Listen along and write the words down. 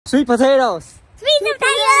Sweet potatoes! Sweet potatoes!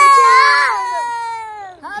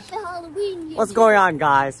 Happy Halloween! What's going on,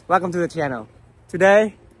 guys? Welcome to the channel.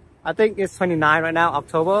 Today, I think it's 29 right now,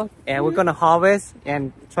 October, and we're gonna harvest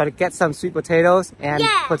and try to get some sweet potatoes and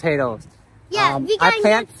potatoes. Yeah, we gotta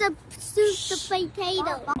get some sweet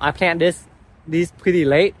potatoes. I plant these pretty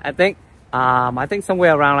late, I think. I think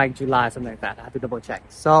somewhere around like July, something like that. I have to double check.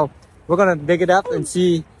 So we're gonna dig it up and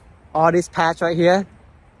see all this patch right here.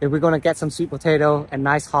 If we're gonna get some sweet potato and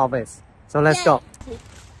nice harvest. So let's go.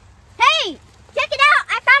 Hey, check it out!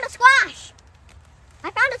 I found a squash.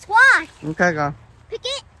 Okay, go. Pick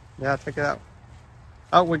it Yeah, check it out.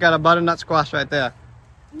 Oh, we got a butternut squash right there.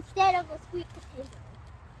 instead of a sweet potato.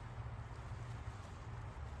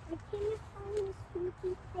 I can't find a sweet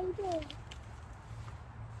potato.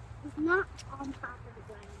 It's not on top of the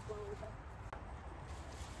ground.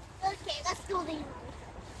 Okay, let's go there.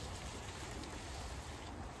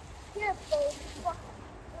 Here, baby.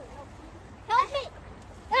 Help me!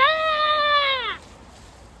 Ah!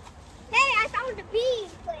 Hey, I found a bean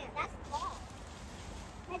plant. That's small.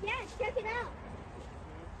 Hey, Dad, check it out.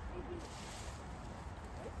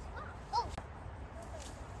 Oh.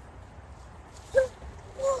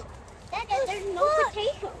 Dad, there's no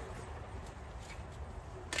potato.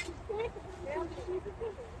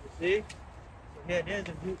 See? Here, there's a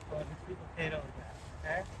root for the sweet potato.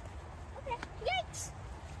 Okay? Okay, yikes.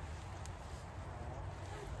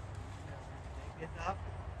 Take this up.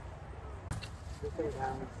 Put it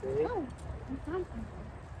down, see? Oh,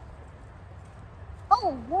 oh,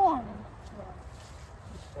 warm.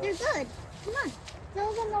 They're good. Come on, throw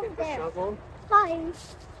them over there. Shovel. Hi.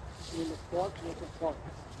 Use a fork, use a fork.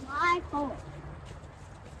 My phone.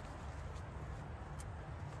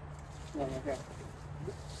 Okay.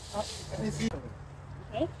 Okay.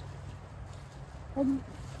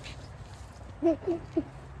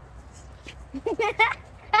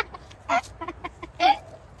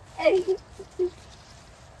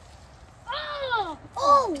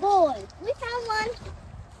 Oh boy, we found one.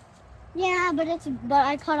 Yeah, but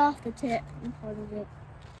I cut off the tip and part of it.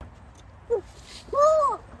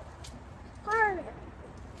 Ooh. Hard.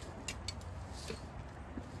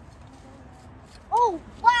 Oh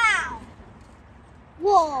wow!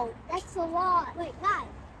 Whoa, that's a lot. Wait, guys,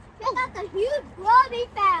 check out the huge grub he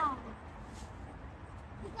found.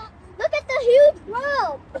 Look at the huge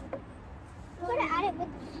grub. I'm gonna add it with.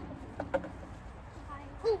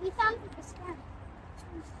 Oh, we found the stem.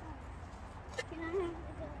 Can I have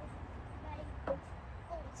the? Oh,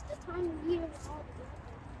 it's the time of year with all the.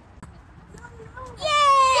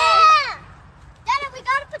 Yeah! Daddy, we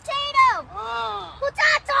got a potato.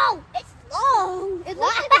 Potato! It's long. It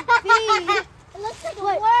looks like a bee. It looks like a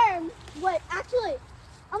worm. What? Actually,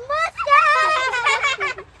 a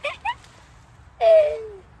mustache!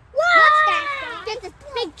 Mustache! Get this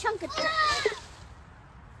big chunk of dirt.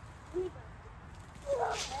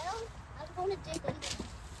 Well, I'm going to dig under.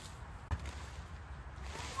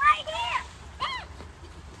 Right here!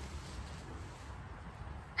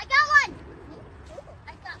 I got one! I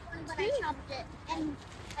got one, but I chopped it. And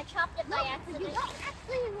I chopped it by accident.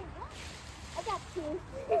 I got two.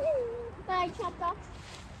 But I chopped off.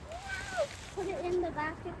 Put it in the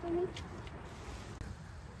basket for me.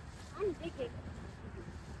 I'm digging.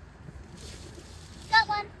 Got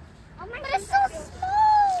one. Oh my god, it's so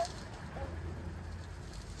small.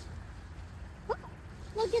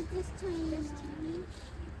 Look at this tiny.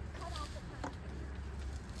 Cut off the top.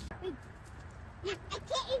 I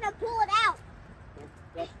can't even pull it out.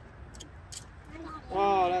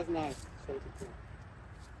 Oh, that's nice.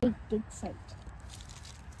 Big sight.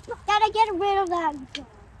 Gotta get rid of that.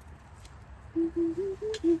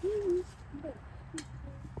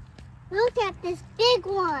 Look at this big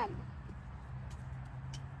one.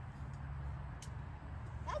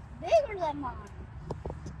 That's bigger than mine.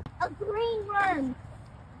 A green worm.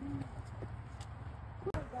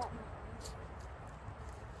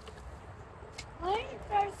 Why are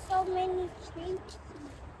there so many shapes?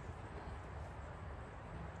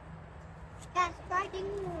 That's starting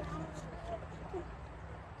around.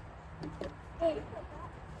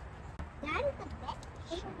 That is the best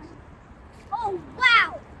shape. Oh wow!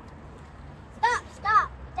 Stop!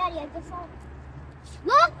 Daddy, I just saw it.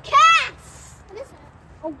 Look, Cass! What is that?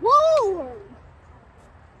 A worm!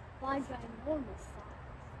 Why ginormous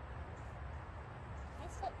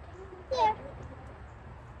size? There.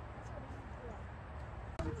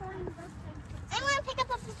 I want to pick up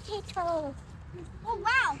a potato. Oh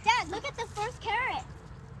wow, Dad, look at the first carrot.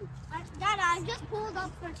 Dad, I just pulled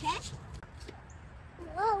up for test.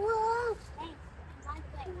 Whoa. Thanks. By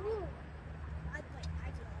the way,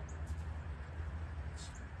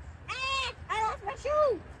 I lost my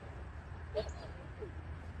shoe.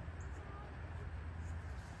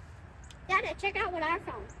 check out what I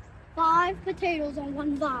found. 5 potatoes on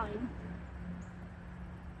one vine.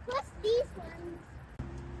 Plus these ones.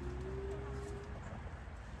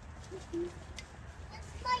 This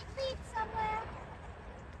might lead somewhere.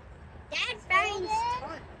 Dad finds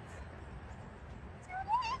tons.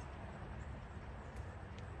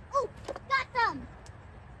 Oh, got them.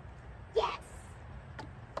 Yes.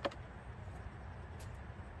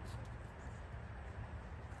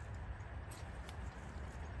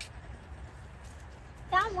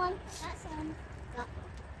 Found one. That's one. Got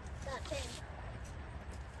 2.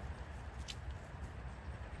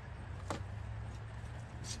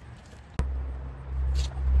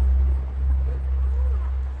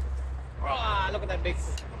 Ah, look at that big.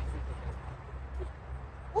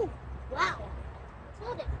 Oh, wow.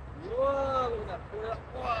 Hold it. Whoa, look at that.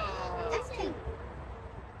 Wow. That's cute.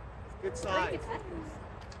 Good size.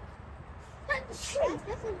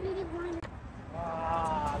 That's a really one.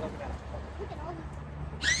 Wow, look at that. Look at all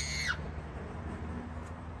these.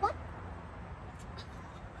 What?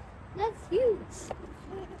 That's huge.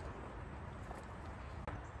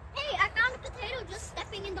 Hey, I found a potato just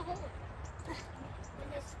stepping in the hole.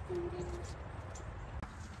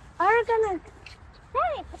 Are gonna.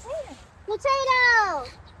 Hey, potato! Potato!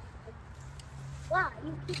 Wow,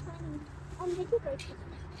 you keep finding the two birds.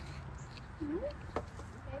 Okay,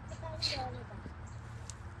 put that in the other box.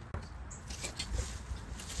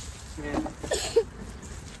 Yeah.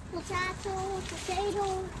 Potato, potato,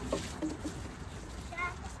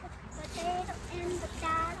 potato, and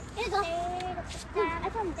potato. Here you go. Potato, I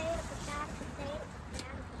found potato, potato.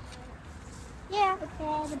 Yeah.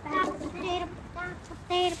 Potato.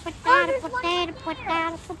 There's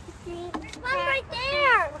one right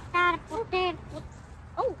there.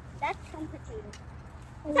 Oh, that's some potato.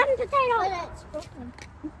 Some potato. Oh, that's broken.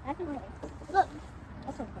 That's okay. Look,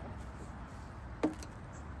 that's okay.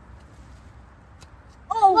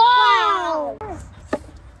 Oh, wow.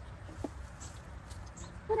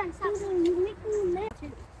 Put on something. You make me mad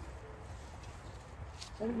too.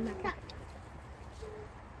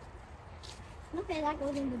 Okay, that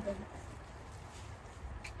goes in the bin.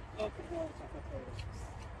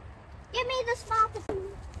 Give me the small potato.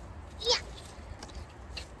 Yeah.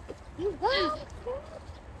 You go.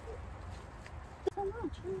 So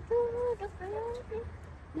much.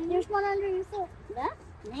 There's one under your foot. That?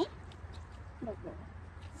 Me? No.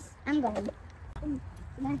 I'm going.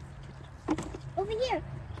 Over here.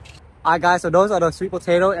 Alright guys, so those are the sweet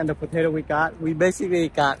potato and the potato we got. We basically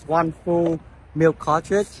got one full milk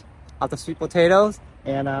cartridge of the sweet potatoes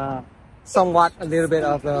and somewhat a little bit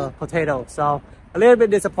of the potato. So a little bit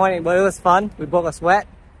disappointing, but it was fun. We broke a sweat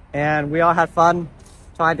and we all had fun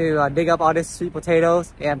trying to dig up all these sweet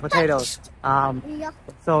potatoes and potatoes.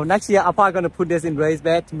 So next year I'm probably going to put this in raised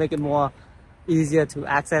bed to make it more easier to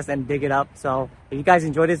access and dig it up. So if you guys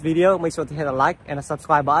enjoyed this video, make sure to hit a like and a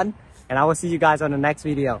subscribe button, and I will see you guys on the next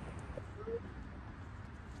video.